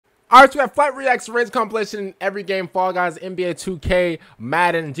Alright, so we have Flight Reacts, Raids compilation in every game, Fall Guys, NBA 2K,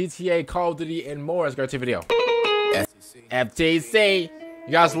 Madden, GTA, Call of Duty, and more. Let's go to the video. FTC.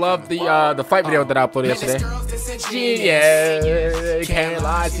 You guys love the fight video that I uploaded yesterday. Genius. Can't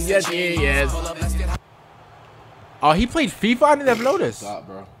lie to you, genius. Oh, he played FIFA? I didn't have noticed.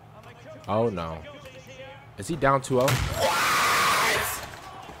 Oh, no. Is he down 2-0?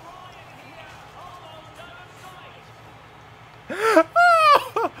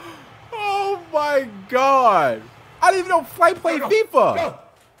 Oh my god! I didn't even know Flight played FIFA.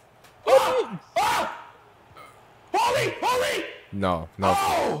 Holy! No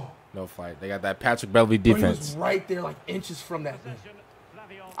Flight. They got that Patrick Beverly defense. He was right there, like inches from that thing.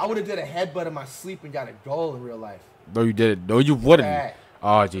 I would have did a headbutt in my sleep and got a goal in real life. No, you didn't. No, you wouldn't. Oh,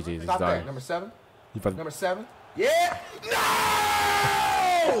 GG. Stop that. Number 7. Number 7. Yeah.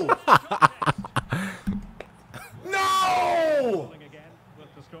 No. No.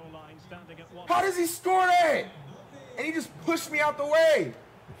 How does he score that? And he just pushed me out the way.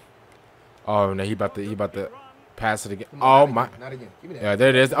 Oh no, he about to pass it again. Oh my! Not again. Give me that. Yeah, there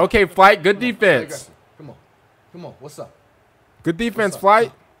it is. Okay, Flight. Good defense. Come on. What's up? Good defense,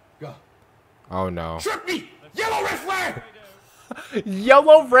 Flight. Go. Oh no. Trip me. Yellow red flag.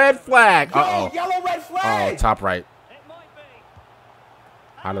 Yellow red flag. Yellow red flag. Oh, top right.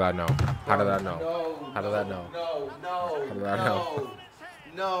 How did I know? How did I know? How did I know?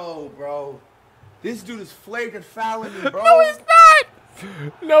 No, bro. This dude is flagrant fouling me, bro. No, he's not.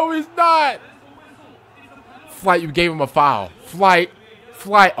 No, he's not. Flight, you gave him a foul. Flight.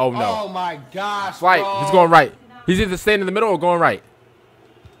 Oh no. Oh my gosh. Flight. Bro. He's going right. He's either staying in the middle or going right.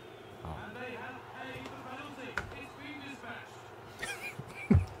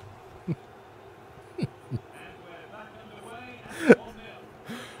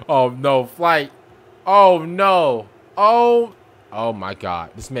 Oh no, Flight. Oh no. Oh my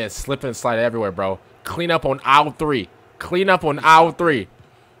god. This man's slipping and sliding everywhere, bro. Clean up on aisle 3. Clean up on aisle 3.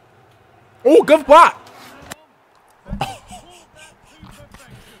 Oh, good block.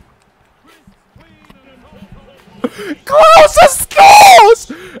 Close the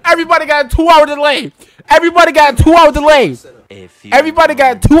scores. Everybody got a 2-hour delay. Everybody got a 2-hour delay. Everybody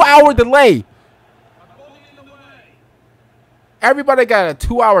got a 2-hour delay. Everybody got a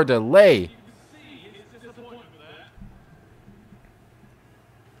 2-hour delay.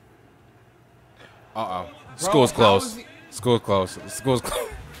 Uh-oh. School's closed. School's closed. School's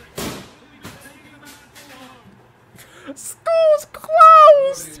closed. School's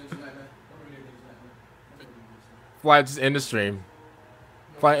closed. Flight just in the stream.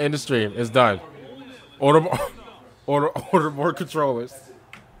 Flight in the stream. It's done. Order more controllers.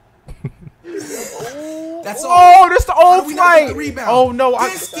 That's all. Oh, that's the old Flight. Oh no,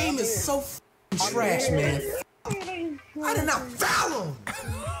 this game is so trash, man. I did not foul him.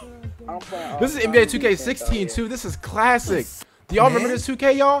 This is NBA 2K16 too. This is classic. Do y'all remember this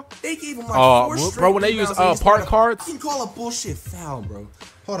 2K, y'all? They gave him like bro, when they use part cards. You can call a bullshit foul, bro.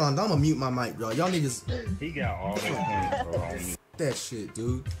 Hold on, I'm gonna mute my mic, bro. Y'all niggas. He got all those points, bro. That shit,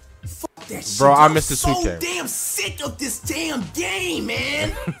 dude. Fuck that shit. Bro, I missed the 2K. I'm so damn sick of this damn game,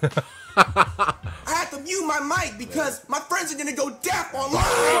 man. I have to mute my mic because my friends are gonna go deaf online.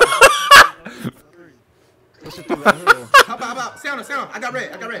 How about sound? I got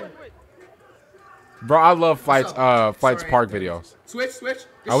red. Bro, I love Flight's park videos. Switch.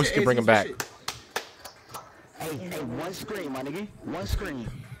 I wish you could bring them back. Hey, one screen, my nigga. One screen.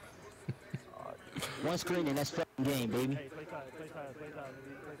 One screen and that's fucking game, baby.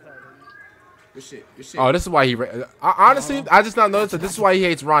 Good shit. Oh, this is why he. Honestly, I just not noticed that this is why he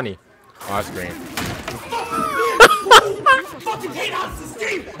hates Ronnie. Oh, that's great. Fucking hate out this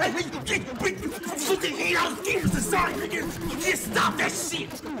game. Fucking hate out this game is designed, nigga. You can't stop that shit.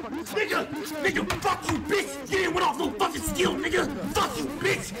 Nigga, fuck you, bitch. You didn't win off no fucking skill, nigga. Fuck you,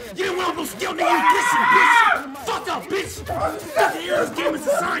 bitch. You didn't win off no skill, nigga. You bitch, Fuck up, bitch. Fucking hate out this game is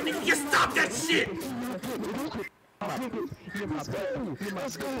designed, nigga. You stop that shit.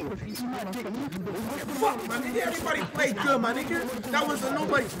 Fuck, my nigga. Everybody played good, my nigga. That wasn't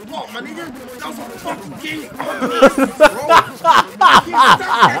nobody's fault, my nigga. That was a fucking game. Bro. You can't stop that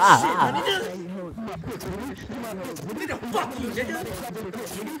shit, my nigga. Nigga, fuck you, nigga.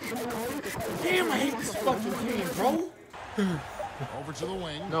 Damn, I hate this fucking game, bro. Over to the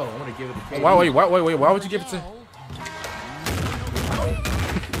wing. No, I want to give it to K. Wait. Why would you give it to?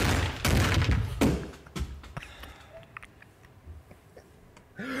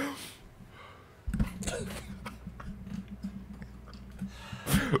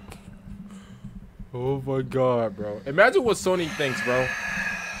 Oh my god, bro. Imagine what Sony thinks, bro.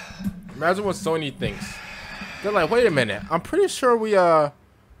 Imagine what Sony thinks. They're like, wait a minute. I'm pretty sure we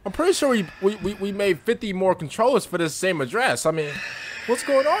I'm pretty sure we made 50 more controllers for this same address. I mean, what's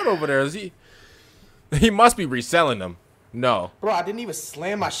going on over there? Is he must be reselling them. No. Bro, I didn't even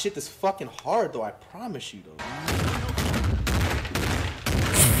slam my shit this fucking hard though. I promise you though.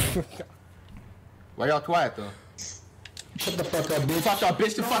 Why y'all quiet though? Shut the fuck up, bitch. Fuck up,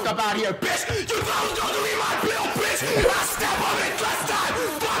 bitch. The fuck up out here, bitch. You thought I was gonna leave my bill, bitch! I step on it last time!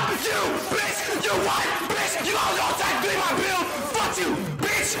 Fuck you, bitch! You what, bitch? You thought I was gonna take leave my bill? Fuck you,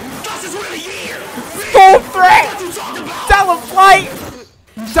 bitch! This is really year! Full threat! What you talking about? Tell him fight!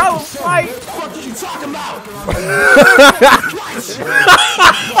 Tell him fight! What you talking about?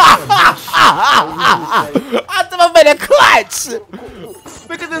 I thought I made a clutch!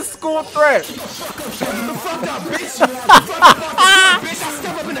 Look at this school threat! The fuck up, bitch! The fuck up, bitch! I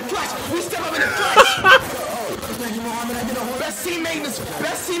step up in the clutch! We step up in the clutch!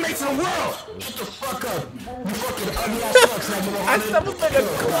 Best teammates in the world! Shut the fuck up. You fucking ugly ass fucks, nigga. I stepped up in the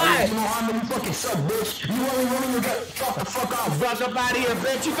clutch! You know how many fucking suck, bitch. You only running your gut. Drop the fuck off. Fuck up out of here,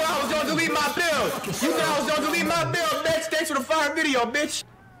 bitch! You thought I was gonna delete my bill! You thought I was gonna delete my bill, bitch! Thanks for the fire video, bitch!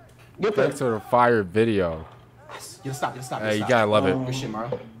 Thanks for the fire video. You stop. You stop. Hey, you gotta love it. Good shit, Maro.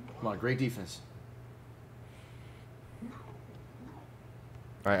 Come on, great defense.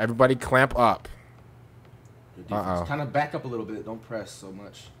 Alright, everybody clamp up. Good defense. Kind of back up a little bit. Don't press so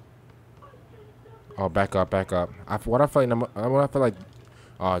much. Oh, back up, back up. What I feel like.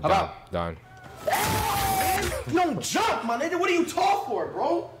 Oh, done, done. You don't jump, my nigga. What are you tall for,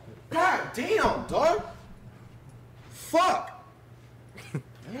 bro? God damn, dog. Fuck.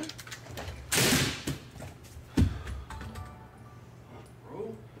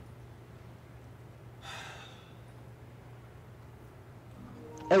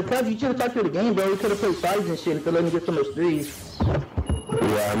 Hey, Cuz, you should have talked to the game, bro. We could have played sides and shit if they let me get some of those threes.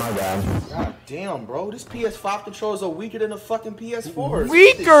 Yeah, my bad. God damn, bro. This PS5 controllers are weaker than the fucking PS4s.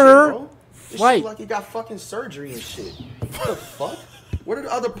 Weaker? This Flight. shit like you got fucking surgery and shit. What the fuck? Where did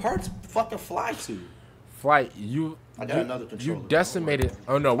the other parts fucking fly to? Flight, I got another controller. You decimated.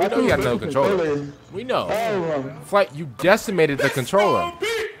 Oh no, we know you got another controller. We know. Flight, you decimated the controller.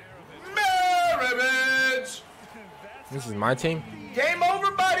 This is my team. Game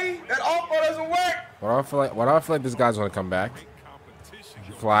over, buddy. That all-four doesn't work. What do I feel like this guy's gonna come back?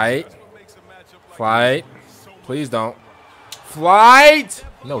 Flight. Flight. Please don't. Flight.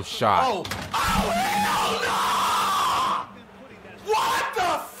 No shot. Oh, hell no! What the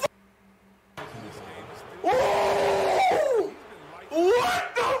f? Ooh!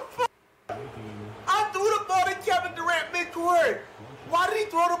 What the f? I threw the ball to Kevin Durant mid-court. Why did he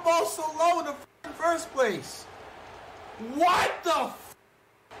throw the ball so low in the first place? What the f?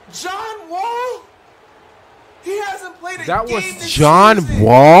 John Wall? He hasn't played a That game was this John season.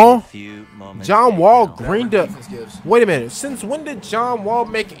 Wall? John Wall greened up. Wait a minute. Since when did John Wall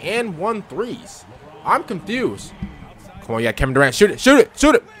make and 1 threes? I'm confused. Come on, yeah, Kevin Durant. Shoot it. Shoot it.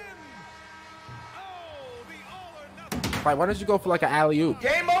 Shoot it. Why don't you go for like an alley-oop?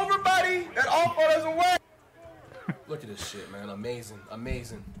 Game over, buddy. That all-four doesn't work. Look at this shit, man. Amazing.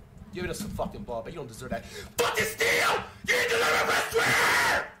 Amazing. Give us a fucking ball, but you don't deserve that. Fucking steal! You didn't deliver best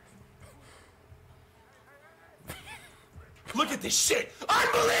player! Look at this shit!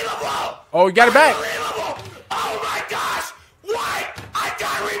 Unbelievable! Oh, you got it back. Unbelievable! Oh my gosh! What? I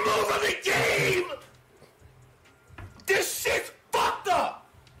got removed from the game! This shit's fucked up!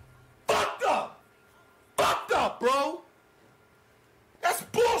 Fucked up! Fucked up, bro! That's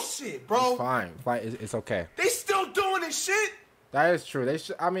bullshit, bro! Fine. It's okay. They still doing this shit? That is true. They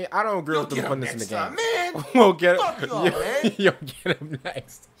should. I mean, I don't agree with them putting this in the game. Man. We'll get Fuck it. y'all, man. You'll get him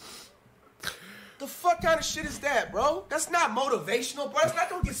next. The fuck kind of shit is that, bro? That's not motivational, bro. That's not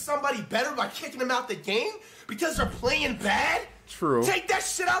gonna get somebody better by kicking them out the game because they're playing bad. True. Take that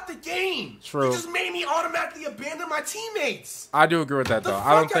shit out the game. True. You just made me automatically abandon my teammates. I do agree with that though.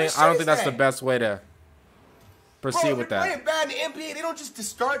 I don't think that's the best way to proceed Bro, with if that. you're playing bad in the NBA, they don't just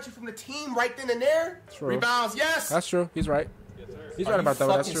discard you from the team right then and there. True. Rebounds, yes. That's true. He's right. He's right about that.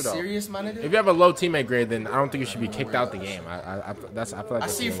 That's true though. Serious, my nigga? If you have a low teammate grade, then I don't think you should be kicked out the game. I feel like I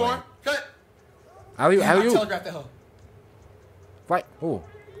that's see you the for way. him. Cut. Alley-oop. I Alley-oop. telegraphed that hoe. Fight. Ooh.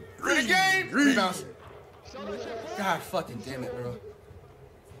 Renegade. Rebounds. God fucking damn it, bro.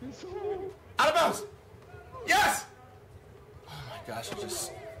 Out of bounds. Yes. Oh my gosh, I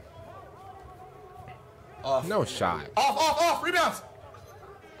just. Off. No shot. Off. Rebounds.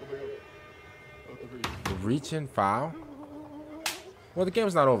 Reach and foul. Well, the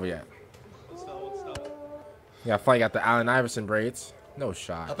game's not over yet. Yeah, Fight got the Allen Iverson braids. No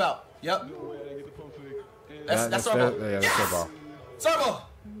shot. Up out. Yep. That's our ball. Yeah, that's our ball. It's our ball.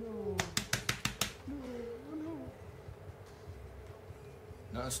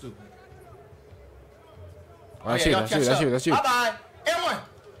 Nothing stupid. Oh, that's you. That's you. Bye bye. And one.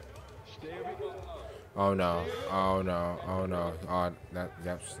 Oh no. Oh no. Oh no. Oh,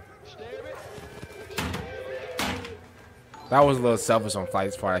 that's. That was a little selfish on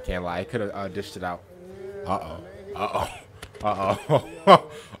Flight's part. I can't lie. I could have dished it out.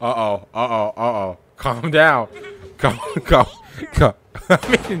 Calm down. Go.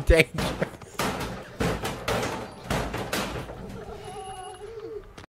 I'm in danger.